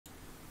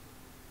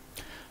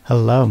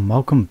Hello and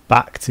welcome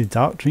back to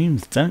Dark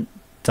Dreams Don't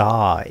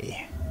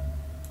Die.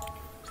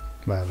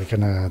 Well, we're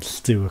gonna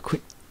just do a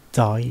quick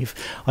dive.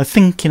 I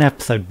think in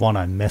episode 1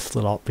 I missed a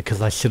lot because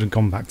I should have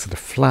gone back to the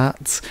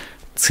flat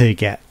to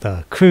get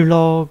the crew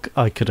log.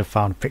 I could have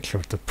found a picture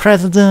of the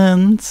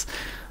president.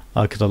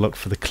 I could have looked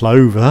for the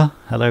clover.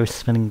 Hello,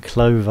 spinning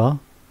clover.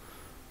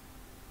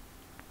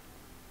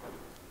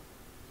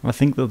 I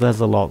think that there's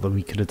a lot that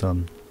we could have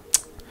done.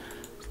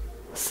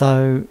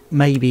 So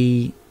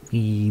maybe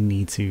we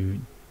need to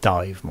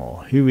dive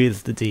more. Who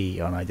is the D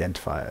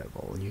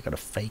unidentifiable? You've got a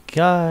fake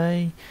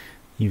guy,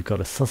 you've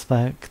got a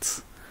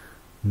suspect,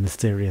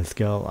 mysterious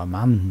girl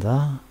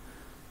Amanda,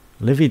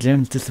 Olivia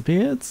Jones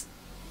disappeared,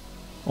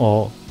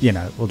 or, you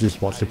know, we'll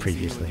just watch it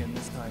previously.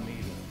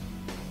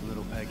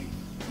 Little Peggy.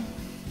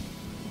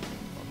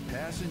 A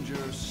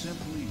passenger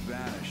simply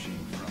vanishing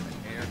from an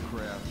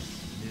aircraft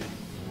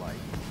mid-flight.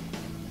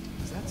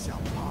 Does that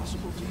sound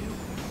possible to you?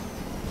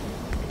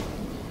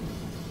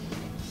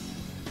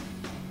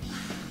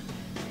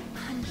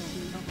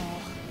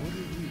 What are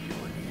you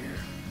doing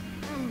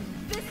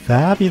here?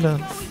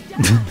 Fabulous.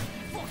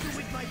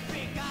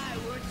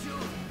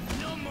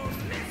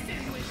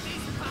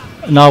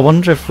 Now I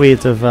wonder if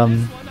we'd have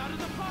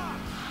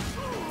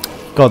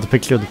got the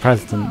picture of the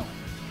president,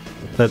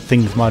 that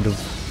things might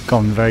have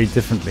gone very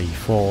differently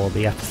for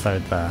the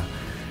episode there.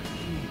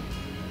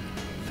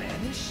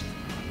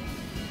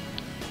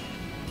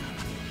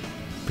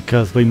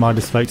 Because we might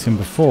have spoke to him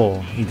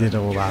before he did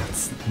all that,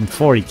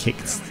 before he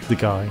kicked the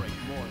guy.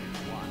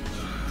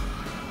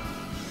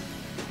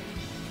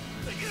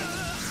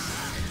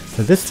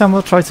 So this time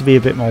we'll try to be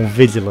a bit more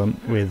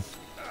vigilant with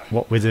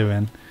what we're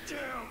doing.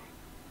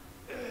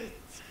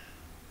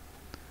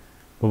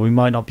 But we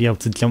might not be able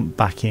to jump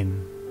back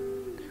in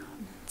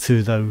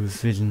to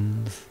those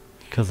visions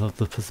because of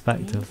the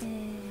perspective.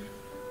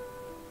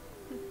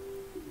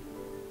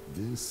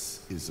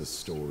 This is a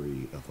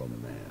story of a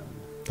man.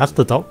 That's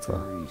the doctor.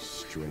 Very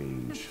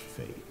strange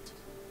fate.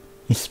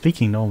 He's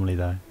speaking normally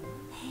though.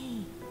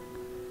 Hey,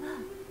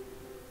 look.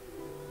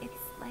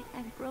 It's like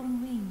I've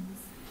grown wings.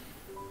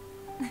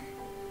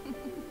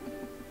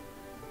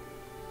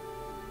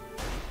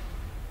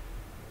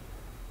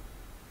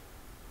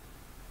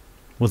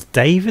 Was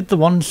David the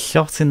one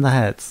shot in the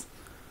head?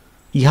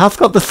 He has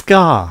got the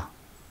scar.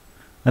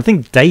 I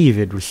think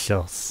David was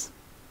shot.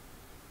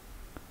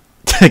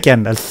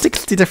 Again, there's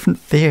 60 different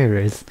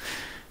theories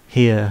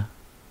here.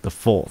 The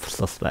fourth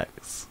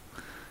suspects.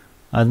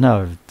 I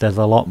know there's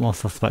a lot more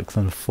suspects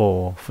than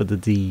 4 for the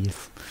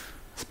D's.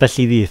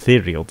 Especially the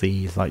ethereal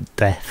D's like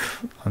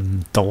death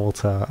and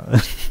daughter.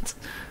 And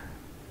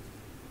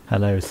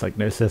hello,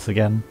 psychosis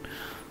again.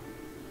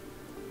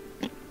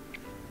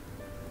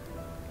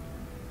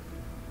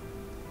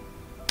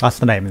 That's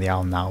the name of the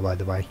album now, by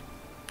the way.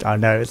 I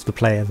know it's the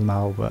players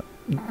now, but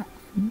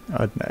I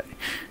don't know.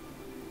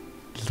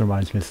 Just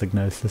reminds me of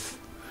Psygnosis.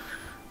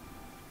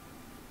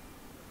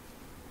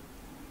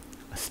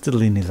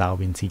 Still in his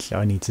Albion t-shirt.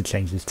 I need to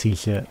change his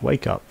t-shirt.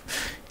 Wake up.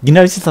 You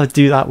notice I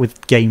do that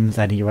with games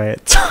anyway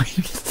at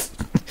times.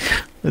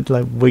 I'd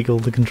like wiggle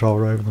the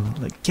controller over them.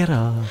 Like, get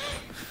up.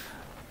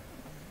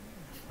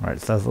 Right,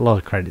 so there's a lot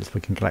of credits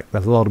we can collect.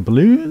 There's a lot of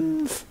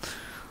balloons.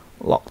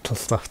 Lots of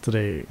stuff to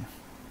do.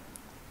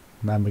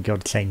 And then we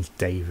got to change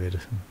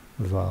David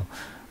as well.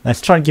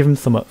 Let's try and give him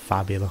somewhat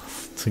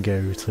fabulous to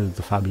go to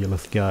the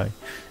fabulous guy.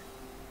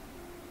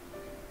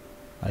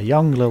 A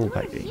young little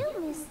baby.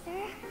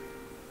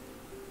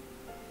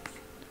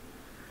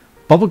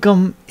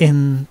 Bubblegum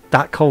in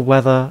that cold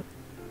weather,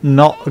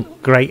 not a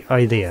great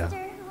idea. Mister,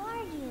 who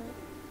are you?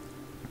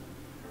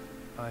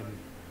 I'm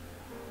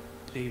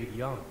David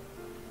Young.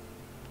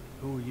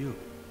 Who are you?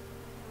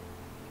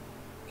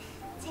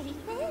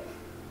 David?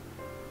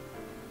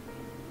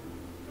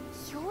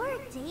 You're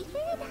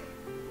David?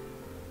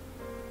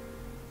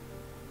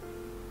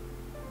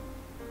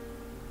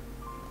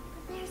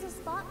 There's a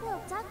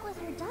spot-billed duck with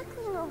her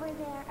duckling over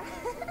there.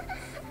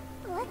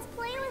 Let's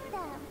play with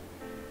them.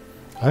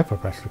 I hope I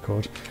pressed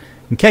record.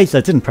 In case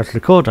I didn't press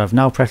record, I've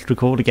now pressed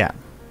record again.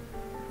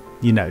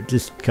 You know,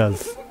 just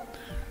because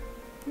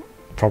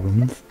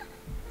problems,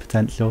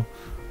 potential.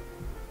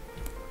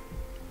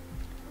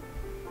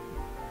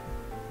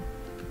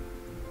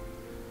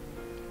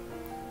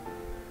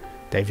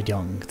 David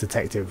Young,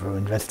 detective who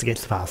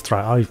investigates the past.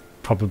 Right, I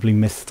probably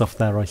missed stuff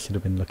there. I should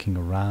have been looking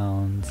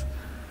around.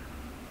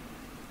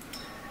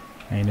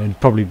 And it'd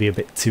probably be a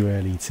bit too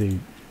early to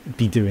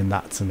be doing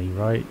that to me,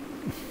 right?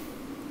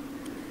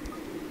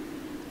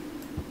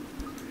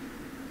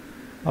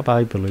 Bye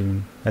bye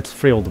balloon. Let's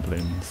free all the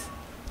balloons.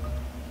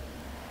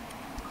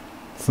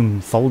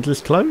 Some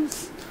soldiers'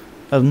 clothes?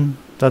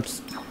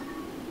 That's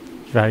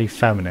very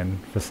feminine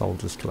for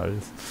soldiers'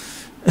 clothes.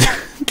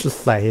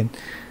 Just saying.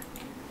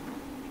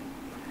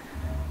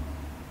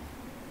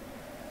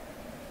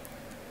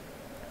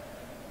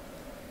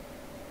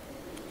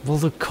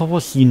 Well, of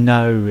course you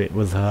know it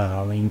was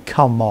her. I mean,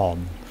 come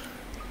on.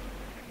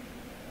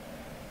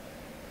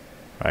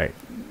 Right.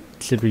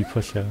 Should we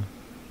push her?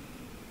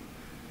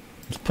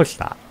 Let's push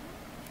that.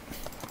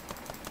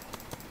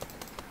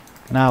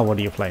 Now what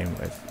are you playing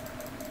with?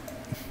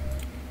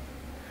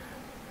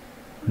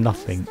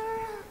 Nothing. Mister,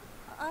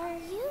 are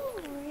you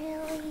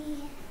really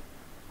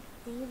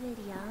David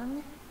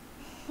Young?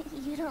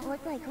 You don't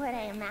look like what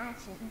I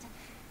imagined.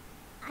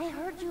 I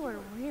heard you were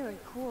really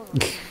cool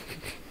looking.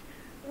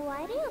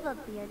 Why do you have a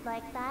beard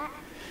like that?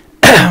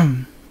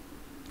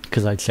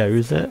 Because I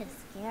chose it. Kinda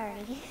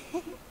scary.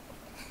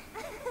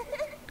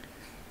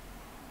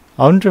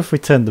 I wonder if we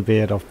turned the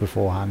beard off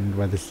beforehand,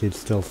 whether she'd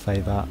still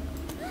say that.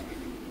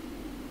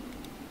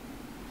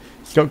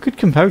 She's got good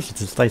composure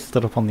to stay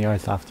stood up on the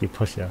ice after you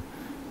push her.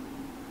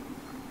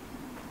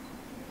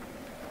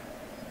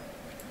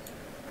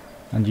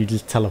 And you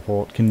just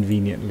teleport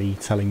conveniently,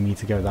 telling me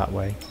to go that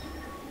way.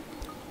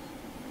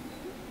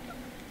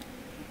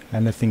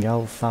 Anything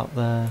else out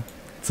there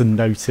to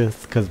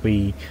notice? Because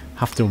we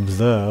have to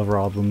observe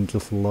rather than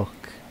just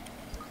look.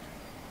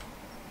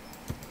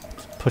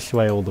 Just push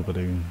away all the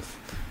balloons.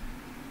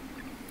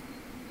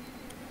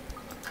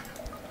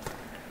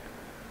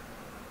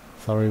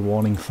 Sorry,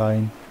 warning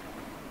sign.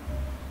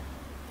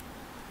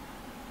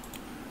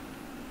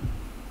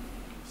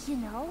 You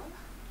know,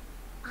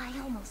 I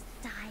almost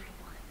died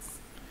once.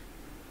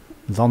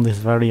 It's on this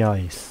very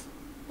ice.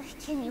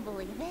 Can you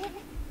believe it?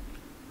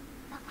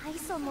 The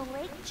ice on the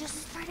lake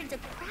just started to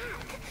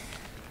crack.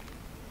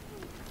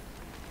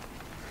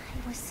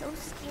 I was so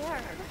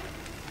scared.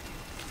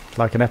 It's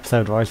like an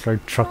episode of Ice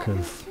Road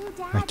Truckers. Two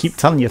I dads, keep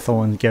telling you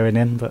someone's going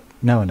in, but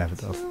no one ever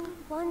does. two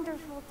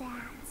wonderful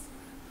dads.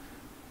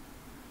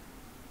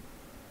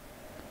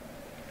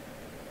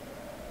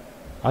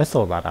 I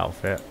saw that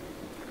outfit.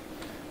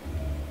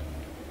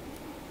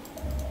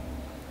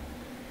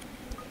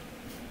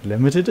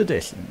 Limited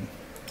edition.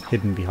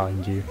 Hidden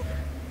behind you.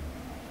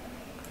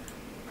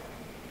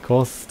 Of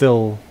course,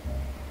 still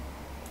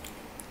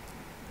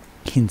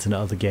hinting at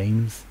other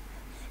games.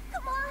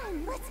 Come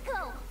on, let's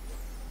go.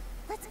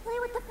 Let's play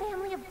with the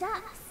family of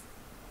ducks.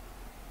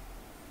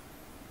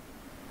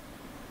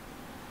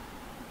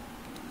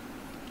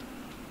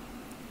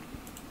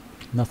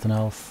 Nothing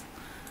else.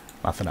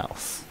 Nothing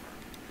else.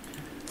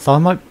 So I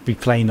might be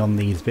playing on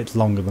these bits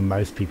longer than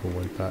most people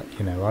would, but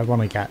you know, I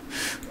want to get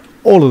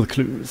all of the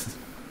clues.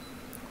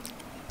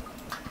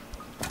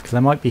 Because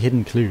there might be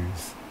hidden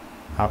clues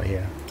out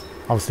here.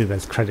 Obviously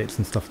there's credits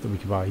and stuff that we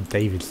could buy.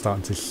 David's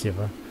starting to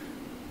shiver.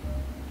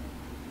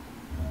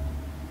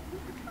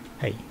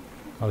 Hey,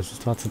 I was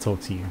just about to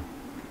talk to you.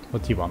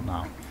 What do you want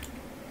now?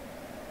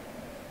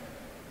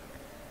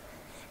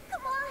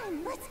 Come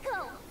on, let's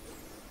go.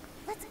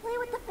 Let's play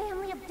with the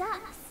family of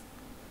ducks.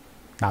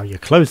 Now you're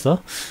closer.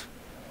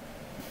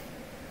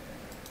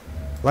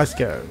 Let's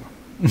go.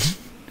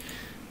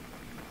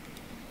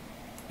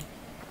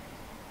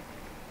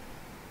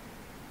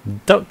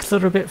 Ducks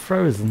are a bit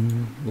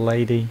frozen,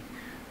 lady.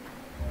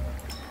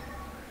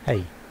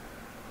 Hey.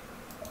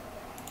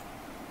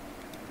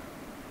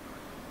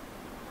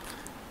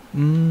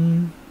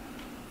 Now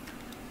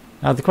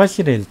the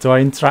question is, do I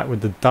interact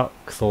with the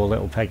ducks or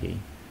little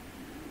Peggy?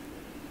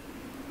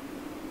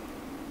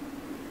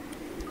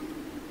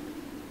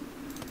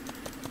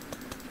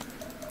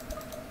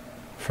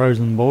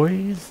 Frozen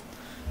boys?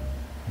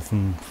 And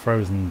some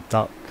frozen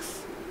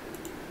ducks.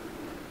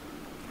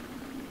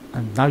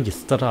 And now you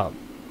stood up.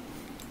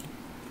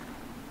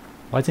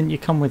 Why didn't you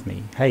come with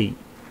me? Hey.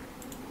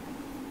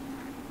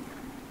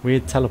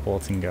 Weird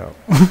teleporting girl.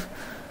 Come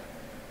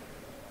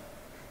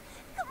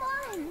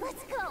on,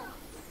 let's go.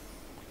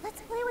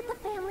 Let's play with the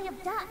family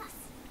of ducks.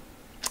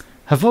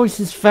 Her voice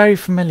is very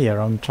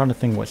familiar. I'm trying to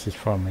think what she's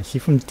from. Is she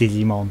from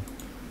Digimon?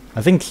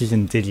 I think she's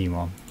in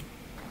Digimon.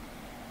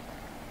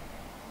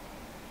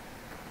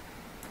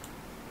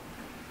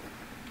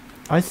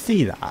 I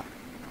see that.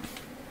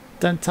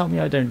 Don't tell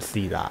me I don't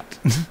see that.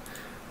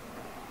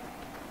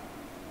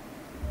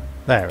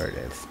 There it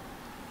is.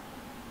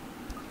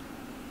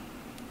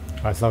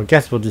 Right, so I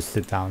guess we'll just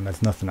sit down.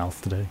 There's nothing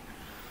else to do.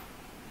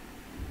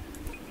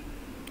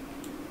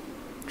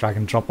 Drag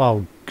and drop.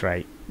 Oh,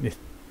 great.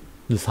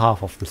 It's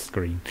half off the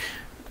screen.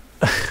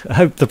 I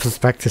hope the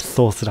perspective's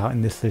sorted out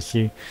in this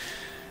issue.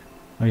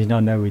 I mean,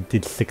 I know we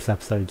did 6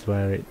 episodes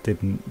where it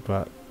didn't,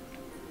 but...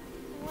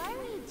 What are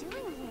you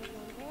doing here,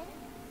 David?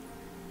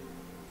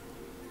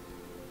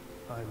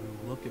 I'm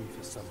looking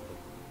for something.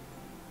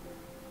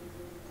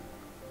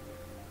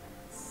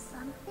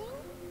 Something?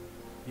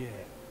 Yeah,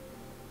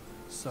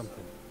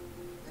 something.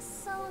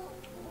 So,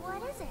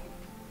 what is it?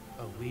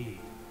 A lead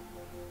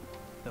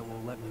that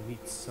will let me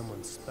meet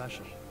someone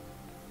special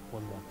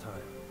one more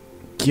time.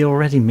 You're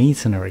already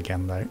meeting her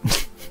again, though.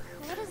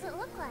 What does it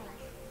look like?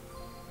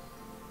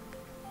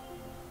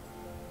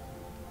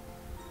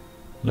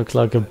 Looks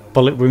like a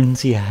bullet wound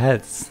to your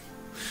head.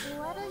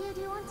 What'll you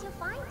do once you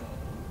find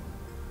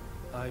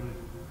it? I'm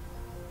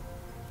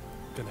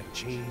gonna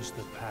change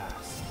the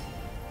past.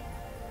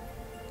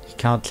 You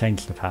can't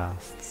change the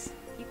past.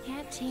 You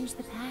can't change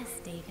the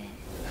past, David.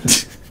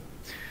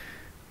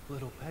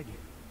 Little Peggy.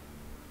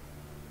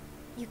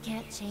 You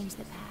can't change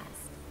the past.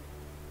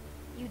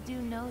 You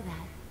do know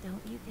that,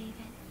 don't you, David?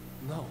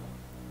 No,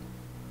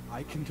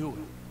 I can do it.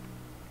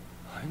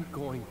 I'm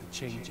going to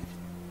change it.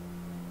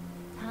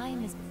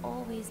 Time is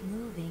always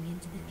moving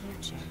into the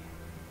future.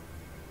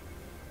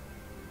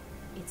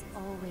 It's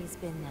always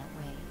been that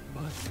way.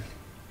 But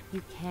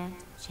You can't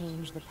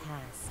change the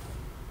past.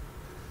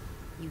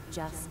 You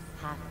just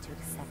have to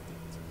accept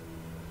it.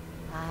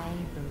 I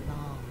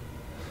belong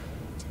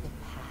to the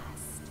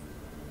past.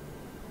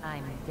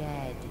 I'm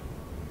dead,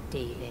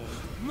 David.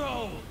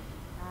 no!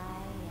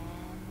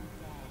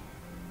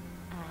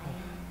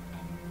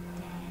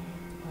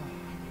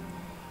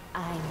 I am dead.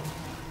 I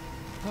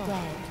am dead.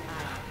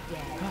 I'm dead. I'm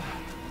dead.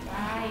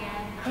 I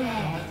am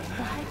dead.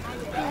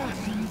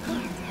 I'm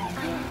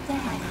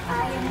dead.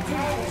 I am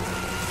dead.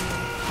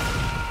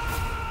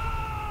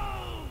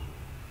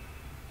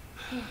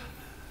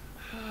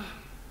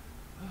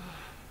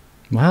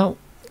 Well,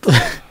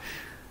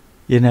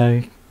 you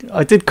know,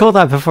 I did call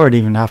that before it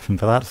even happened,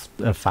 but that's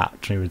a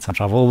fact true with time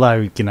travel.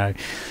 Although, you know,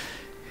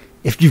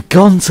 if you've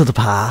gone to the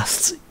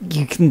past,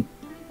 you can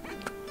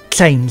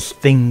change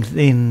things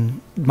in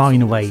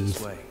minor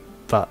ways.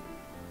 But,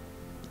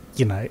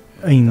 you know,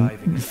 I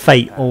mean,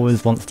 fate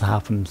always wants to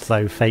happen,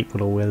 so fate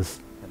will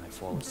always And I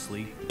fall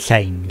asleep,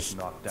 change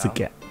knocked to out,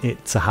 get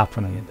it to I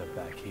happen end up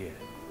back here.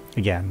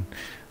 again.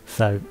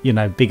 So, you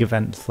know, big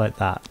events like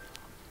that,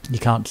 you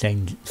can't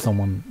change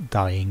someone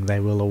dying. They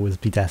will always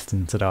be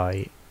destined to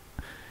die.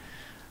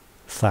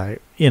 So,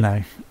 you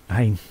know,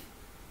 hey,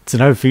 to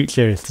know the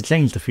future is to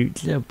change the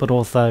future, but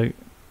also,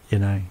 you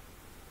know,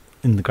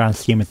 in the grand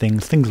scheme of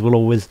things will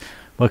always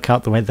work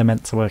out the way they're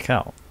meant to work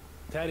out.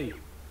 Teddy?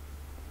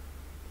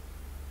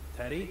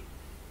 Teddy?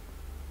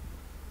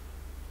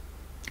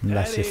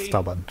 Unless you're Teddy!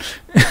 stubborn.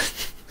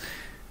 It's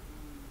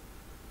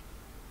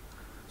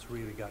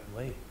really gotten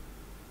late.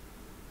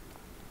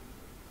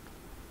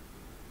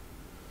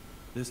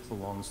 This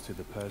belongs to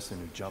the person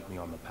who jumped me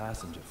on the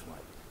passenger flight.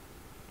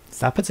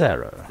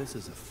 Zapatero. This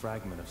is a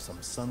fragment of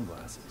some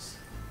sunglasses,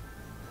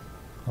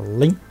 A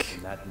link.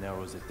 and that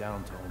narrows it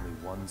down to only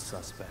one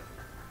suspect.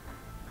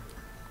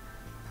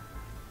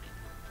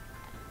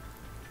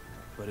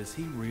 But is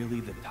he really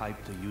the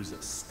type to use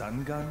a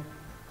stun gun?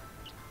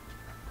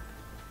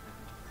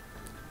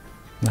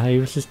 No, he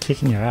was just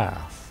kicking your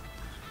ass.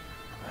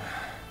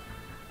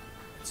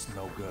 It's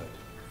no good.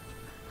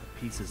 The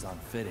piece is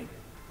unfitting,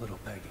 little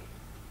Peggy.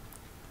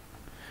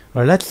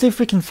 Right, let's see if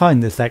we can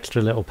find this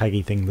extra little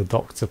Peggy thing the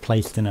doctor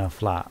placed in her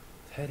flat.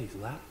 Teddy's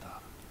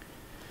laptop.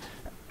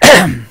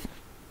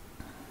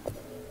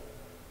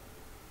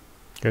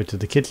 Go to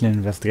the kitchen and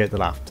investigate the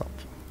laptop.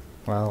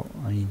 Well,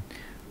 I mean,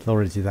 it's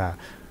already there.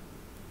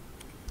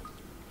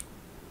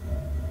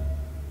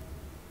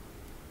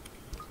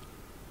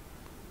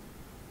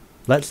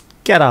 Let's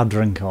get our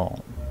drink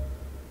on.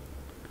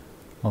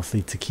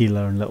 Obviously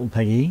tequila and little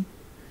Peggy.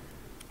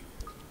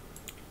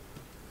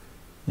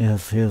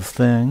 Yes, here's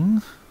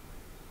thing.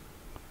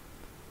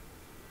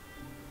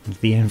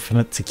 The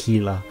infinite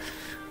tequila.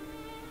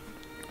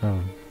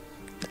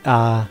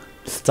 Oh.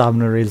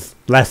 Stamina is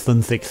less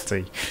than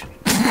 60.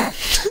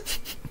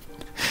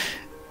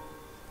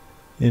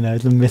 You know,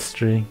 it's a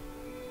mystery.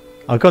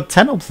 I've got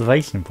 10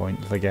 observation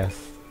points, I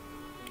guess.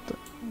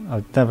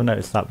 I've never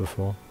noticed that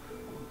before.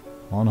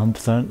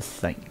 100%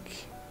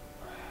 sink.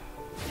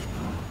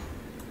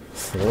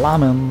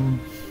 Slammin.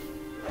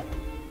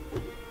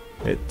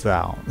 It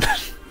down.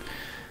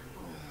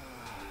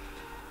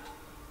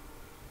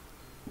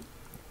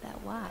 That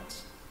watch.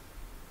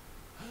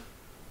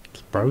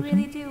 It's I broken.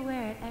 really do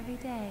wear it every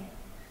day.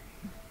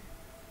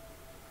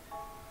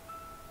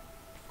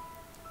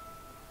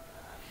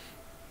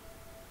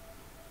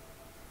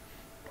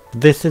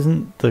 This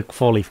isn't the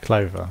 4-leaf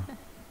clover.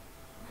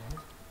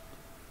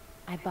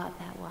 I bought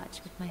that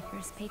watch with my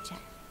first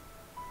paycheck.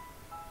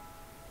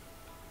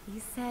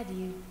 You said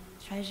you'd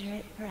treasure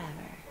it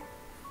forever.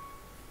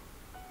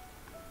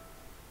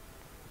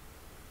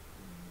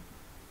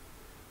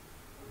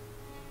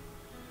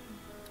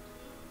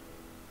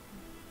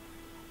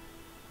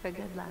 For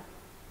good luck.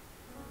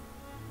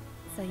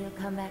 So you'll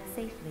come back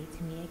safely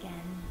to me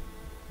again,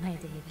 my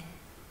David.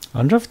 I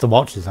wonder if the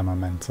watch is a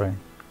memento.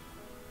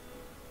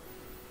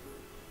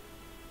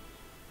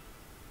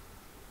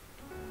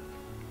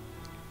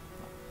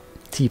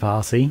 Tea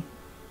party.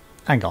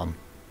 Hang on.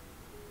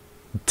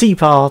 Tea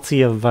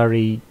party, a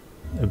very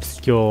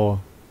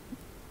obscure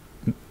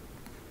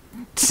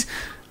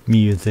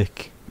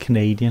music.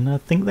 Canadian. I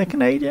think they're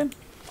Canadian.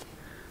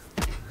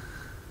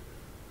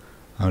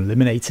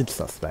 Eliminated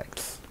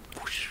suspects.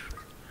 Whoosh.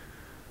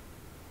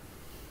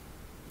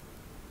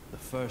 The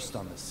first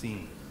on the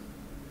scene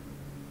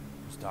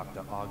was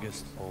Dr.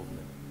 August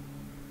Oldman,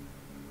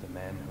 the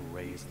man who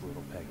raised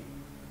little Peggy.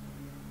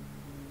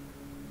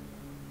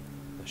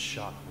 The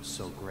shock was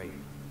so great,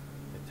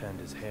 it turned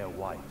his hair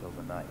white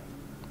overnight.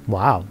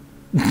 Wow.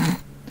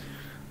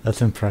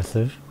 That's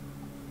impressive.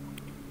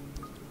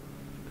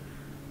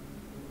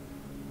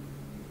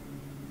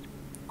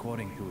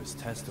 According to his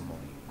testimony,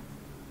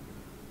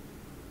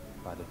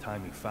 by the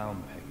time he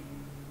found Peggy,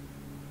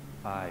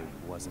 I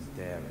wasn't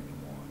there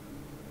anymore.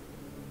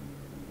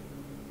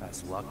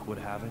 As luck would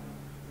have it,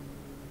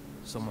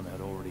 someone had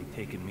already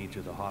taken me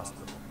to the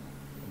hospital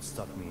and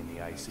stuck me in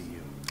the ICU.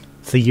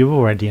 So you were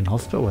already in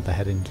hospital with a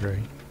head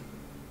injury.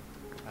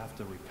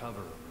 After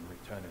recovering and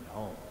returning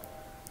home,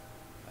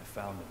 I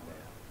found him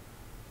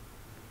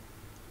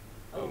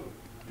there. How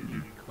did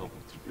you come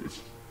to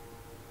this?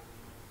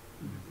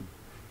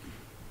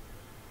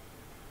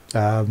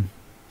 David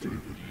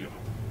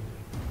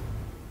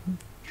Young,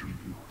 do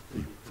you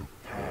think the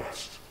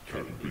past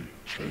can be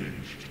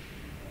changed?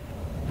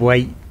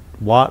 Wait,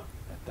 what?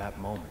 At that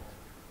moment,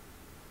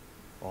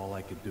 all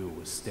I could do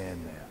was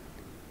stand there.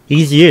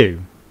 He's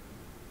you.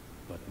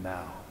 But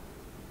now,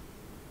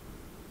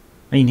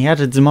 I mean, he had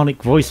a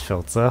demonic voice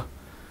filter.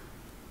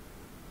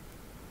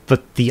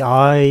 But the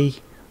eye,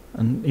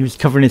 and he was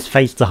covering his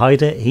face to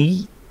hide it.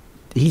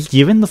 He's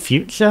you in the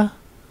future?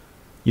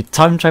 You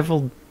time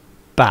traveled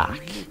back. What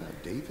do you know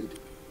about David?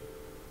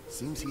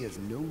 Seems he has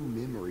no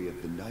memory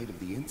of the night of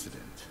the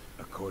incident.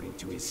 According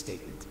to his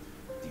statement,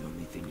 the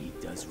only thing he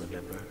does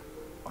remember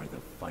are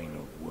the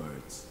final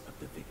words of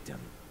the victim.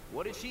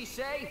 What did she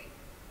say?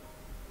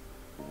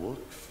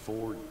 Look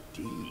for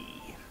D.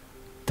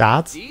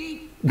 Dad?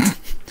 D?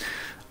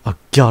 Oh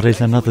god, it's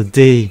another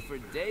D. For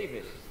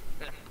David.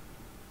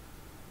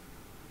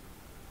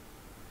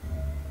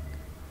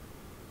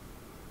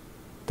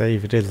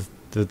 David is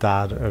the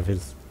dad of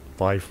his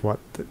wife. What?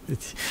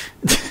 It's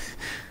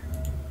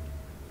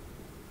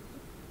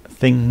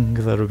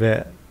things are a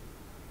bit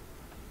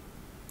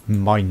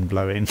mind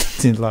blowing.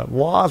 It's like,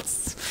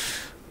 what?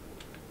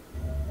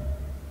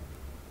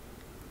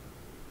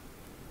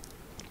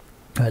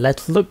 Right,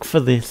 let's look for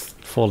this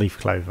 4-leaf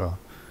clover.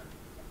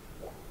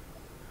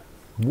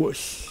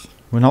 Whoosh.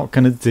 We're not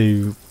gonna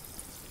do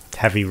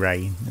heavy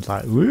rain. It's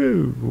like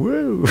woo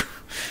woo.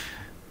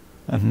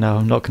 And no,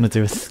 I'm not gonna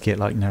do a skit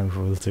like Nova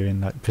was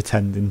doing, like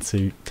pretending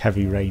to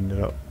heavy rain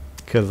it up.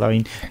 Because I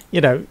mean,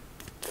 you know,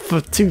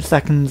 for 2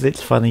 seconds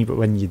it's funny, but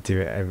when you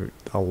do it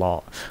a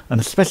lot, and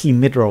especially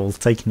mid-rolls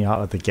taking you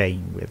out of the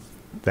game with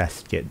their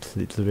skits,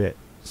 it's a bit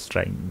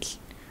strange.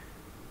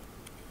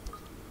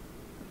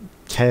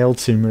 Kale,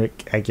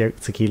 turmeric, egg yolk,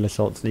 tequila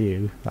shots to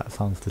you. That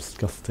sounds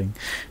disgusting.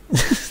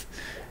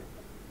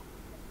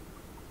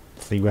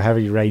 See, we're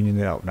heavy raining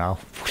it up now.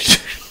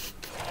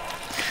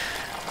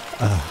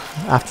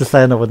 After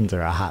saying I wouldn't do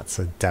it, I had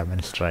to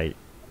demonstrate.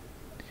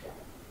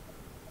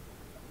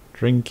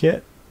 Drink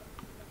it.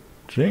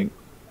 Drink.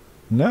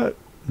 No.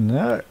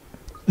 No.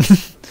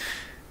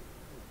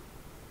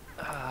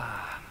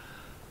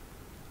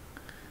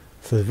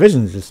 So the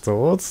vision's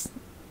restored.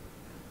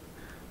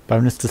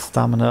 Bonus to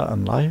stamina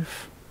and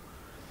life.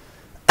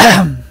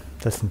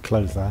 There's some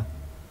clothes there.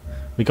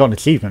 We got an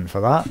achievement for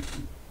that.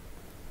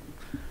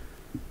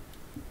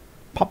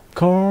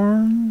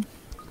 Popcorn.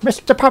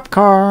 Mr.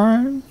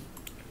 Popcorn.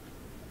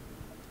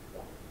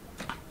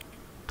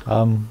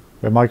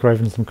 We're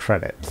microwaving some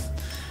credits.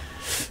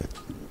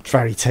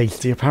 Very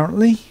tasty,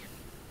 apparently.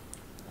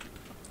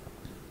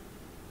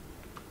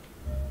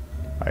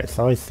 Right,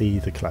 so I see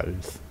the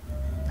clothes.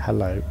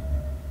 Hello.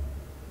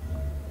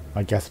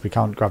 I guess we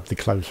can't grab the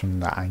clothes from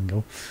that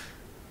angle.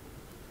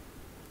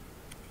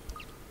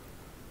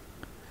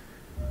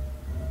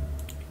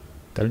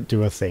 Don't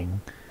do a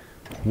thing.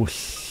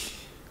 Whoosh.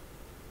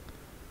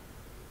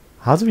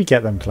 How do we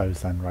get them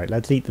clothes then? Right,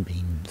 let's eat the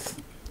beans.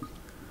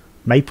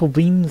 Maple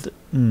beans?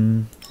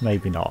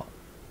 Maybe not.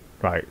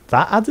 Right,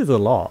 that added a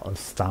lot of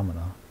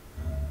stamina.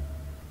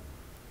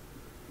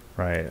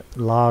 Right,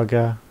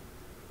 lager.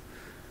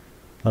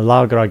 The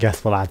lager I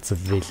guess will add to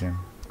vision.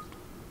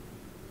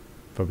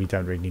 But we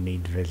don't really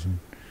need vision.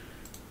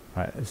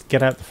 Right, let's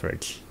get out the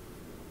fridge.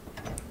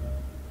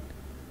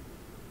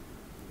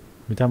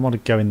 We don't want to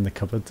go in the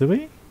cupboard, do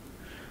we?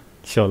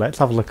 Sure, let's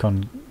have a look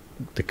on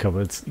the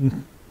cupboards.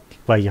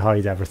 Where you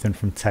hide everything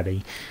from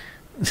Teddy.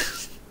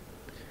 Because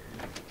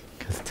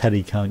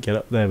Teddy can't get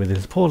up there with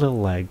his poor little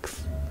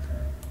legs.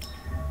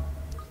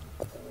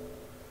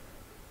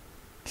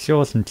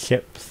 Sure, some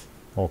chips.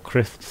 Or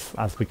crisps,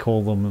 as we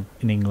call them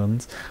in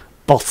England.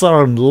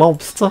 Butter and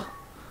lobster.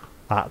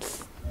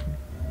 That's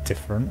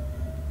different.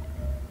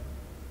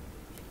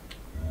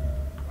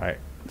 Right,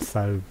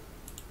 so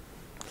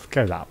let's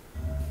go that.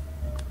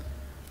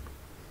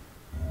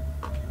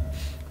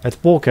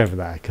 Let's walk over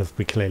there because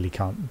we clearly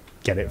can't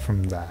get it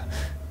from there.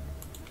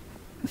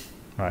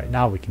 Right,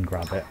 now we can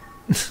grab it.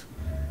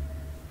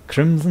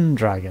 Crimson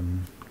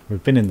Dragon.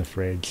 We've been in the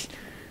fridge.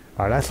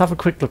 Alright, let's have a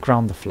quick look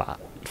around the flat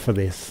for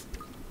this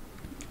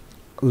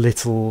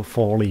little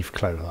 4-leaf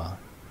clover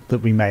that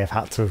we may have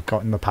had to have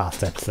got in the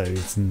past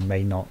episodes and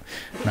may not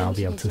now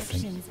be able to see.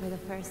 Egyptians were the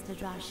first to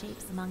draw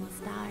shapes among the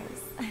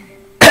stars.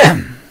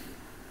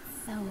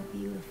 So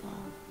beautiful.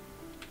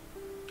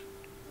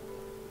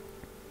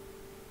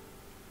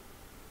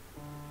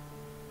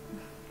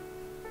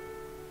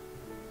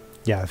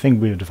 Yeah, I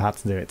think we would have had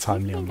to do it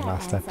timely on the Do you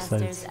last think our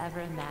episodes. ancestors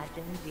ever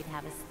imagined we'd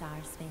have a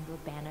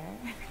star-spangled banner?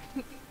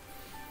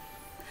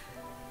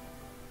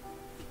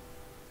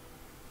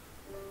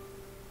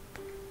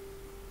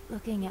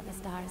 Looking at the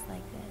stars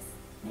like this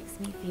makes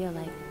me feel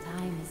like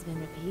time has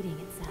been repeating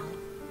itself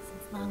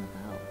since long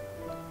ago.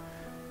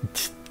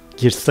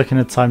 You're stuck in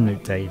a time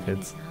loop, David.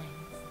 Many times.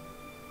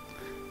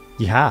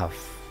 You have.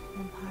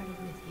 and parted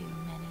with you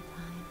many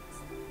times.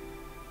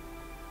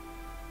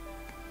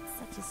 It's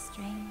such a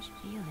strange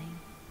feeling.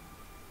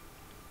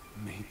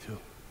 Me too.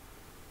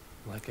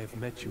 Like I've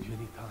met you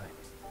many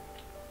times.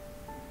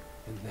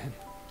 And then...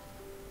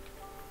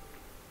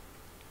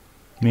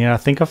 Yeah, I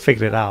think I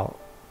figured it out.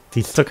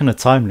 He's stuck in a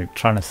time loop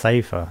trying to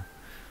save her.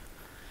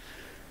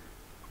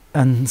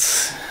 And,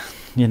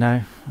 you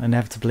know,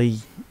 inevitably,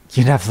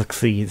 you never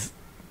succeed.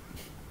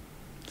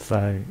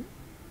 So,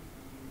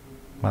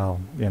 well,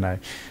 you know,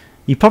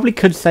 you probably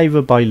could save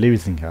her by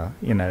losing her,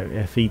 you know,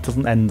 if he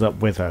doesn't end up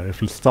with her,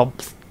 if he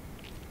stops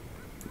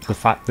the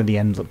fact that he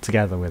ends up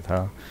together with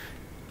her,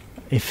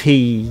 if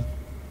he,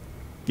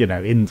 you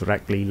know,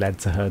 indirectly led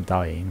to her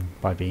dying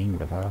by being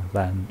with her,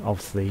 then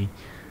obviously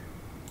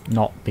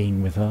not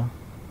being with her.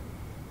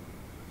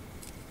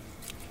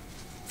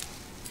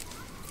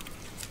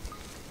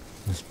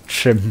 Just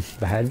trim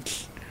the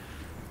hedge.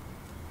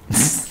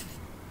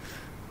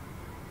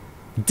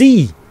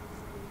 D!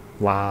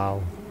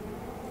 Wow.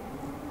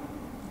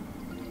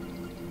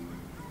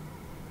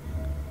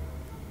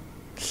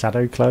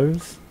 Shadow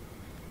clothes.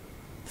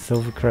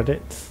 Silver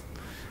credits.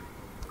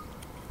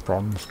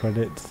 Bronze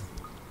credits.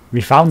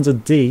 We found a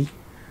D.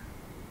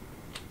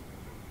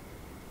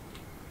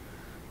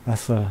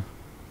 That's a...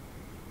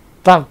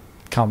 That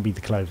can't be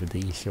the Clover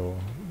D, sure.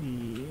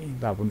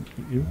 That wouldn't...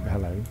 Ooh,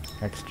 hello.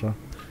 Extra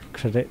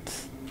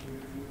credits.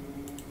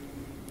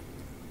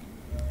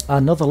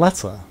 Another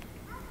letter.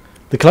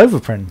 The Clover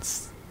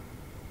Prince.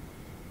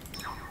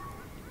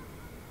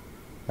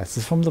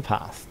 Letters from the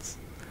past.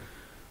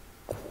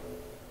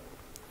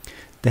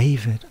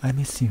 David, I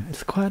miss you.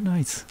 It's quite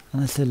nice.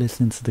 And I still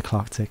listen to the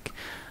clock tick,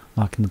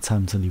 marking the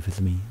time till you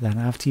visit me. Then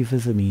after you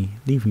visit me,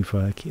 leave me for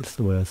work. It's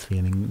the worst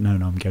feeling,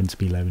 knowing I'm going to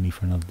be lonely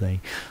for another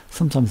day.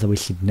 Sometimes I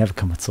wish you'd never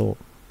come at all.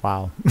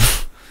 Wow.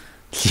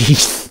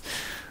 Jeez.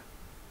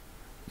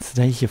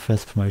 Today's your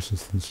first promotion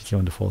since you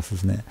joined the force,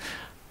 isn't it?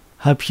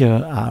 Hope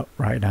you're out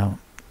right now.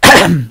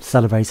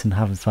 Celebrating and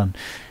having fun.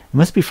 It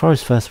must be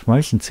Forrest's first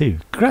promotion too.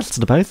 Congrats to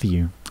the both of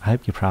you. I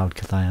hope you're proud,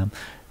 because I am.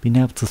 Being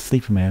able to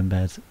sleep in my own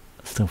bed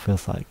still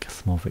feels like a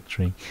small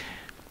victory.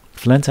 If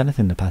I've learned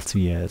anything in the past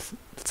 2 years,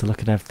 it's to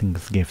look at everything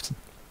as a gift,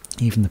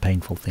 even the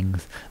painful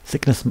things.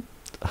 Sickness...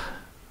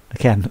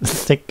 Again,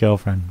 sick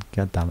girlfriend,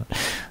 god damn it.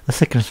 The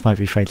sickness might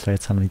be fate way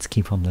telling me to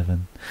keep on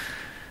living.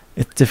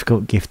 It's a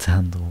difficult gift to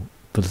handle,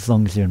 but as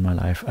long as you're in my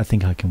life, I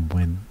think I can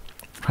win.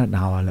 Right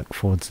now I look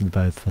forward to the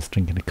both of us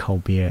drinking a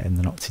cold beer in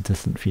the not too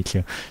distant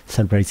future,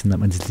 celebrating that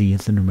my disease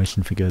is in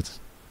remission for good.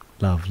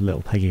 Love,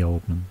 little Peggy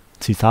Oldman.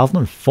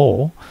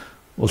 2004?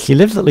 Well, she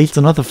lives at least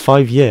another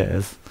 5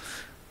 years.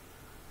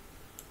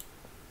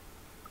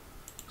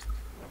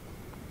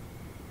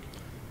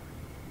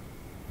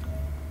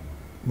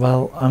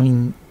 Well, I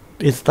mean,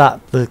 is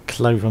that the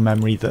Clover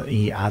memory that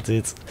he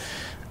added?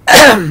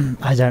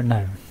 I don't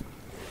know.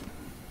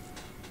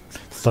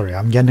 Sorry,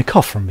 I'm getting a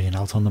cough from being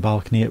out on the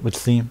balcony, it would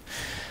seem.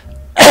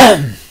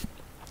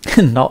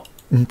 Not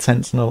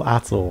intentional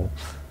at all.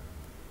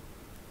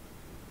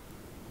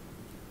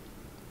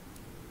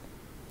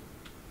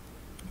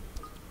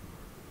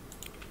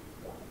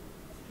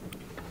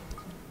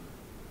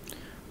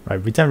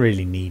 Right, we don't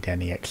really need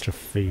any extra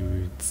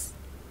foods.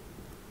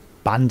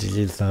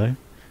 Bandages, though.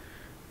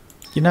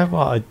 You know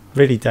what? I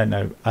really don't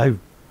know. Oh,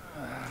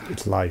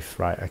 it's life,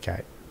 right?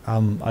 Okay.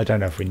 I don't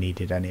know if we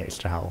needed any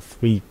extra health.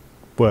 We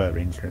were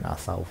injuring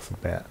ourselves a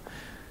bit.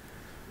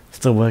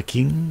 Still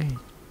working.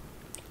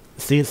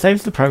 See, it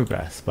saves the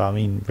progress, but I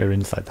mean, we're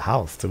inside the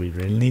house. Do we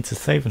really need to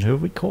save? And who are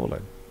we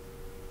calling?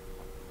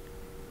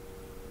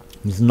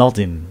 He's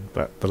nodding,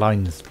 but the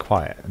line is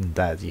quiet and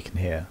dead. You can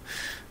hear.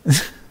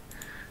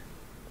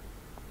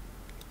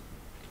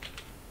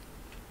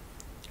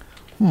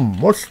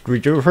 What should we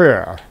do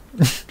here?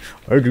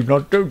 I do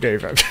not know,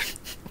 David.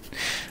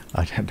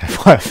 I don't know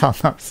why I found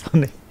that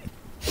funny.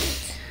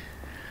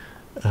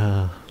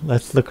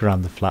 Let's look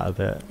around the flat a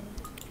bit.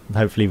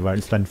 Hopefully we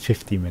won't spend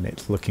 50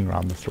 minutes looking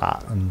around the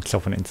flat and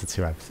chopping it into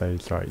 2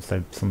 episodes. Right,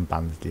 so some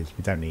bandages.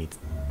 We don't need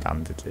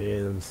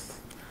bandages.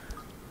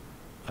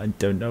 I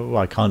don't know.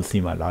 I can't see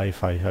my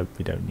life. I hope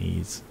we don't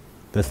need...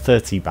 There's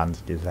 30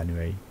 bandages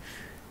anyway.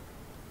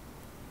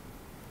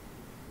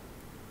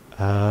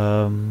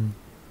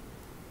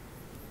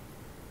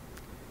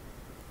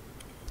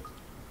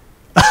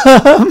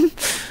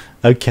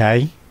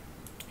 Okay.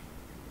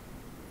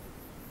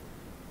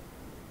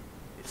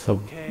 So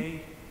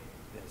Okay,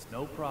 there's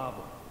no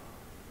problem.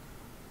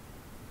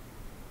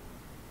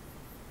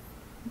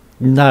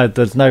 no,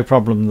 there's no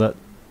problem that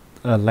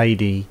a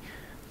lady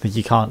that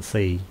you can't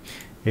see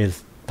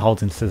is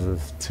holding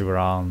scissors to her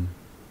arm,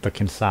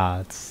 looking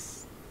sad.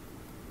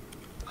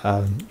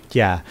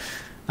 Yeah,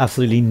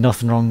 absolutely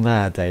nothing wrong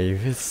there,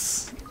 Dave.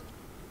 Is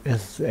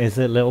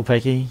it little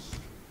Peggy?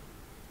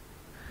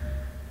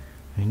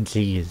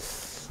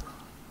 Jeez.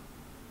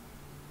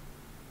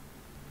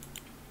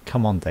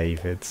 Come on,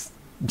 David.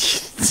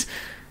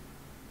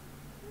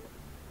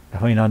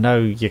 I mean, I know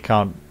you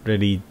can't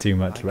really do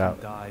much about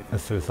a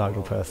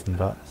suicidal person,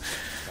 but...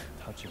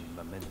 Touching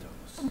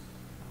mementos.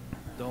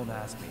 Don't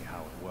ask me how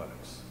it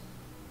works.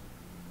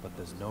 But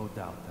there's no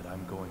doubt that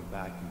I'm going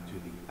back into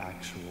the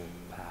actual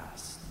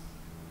past.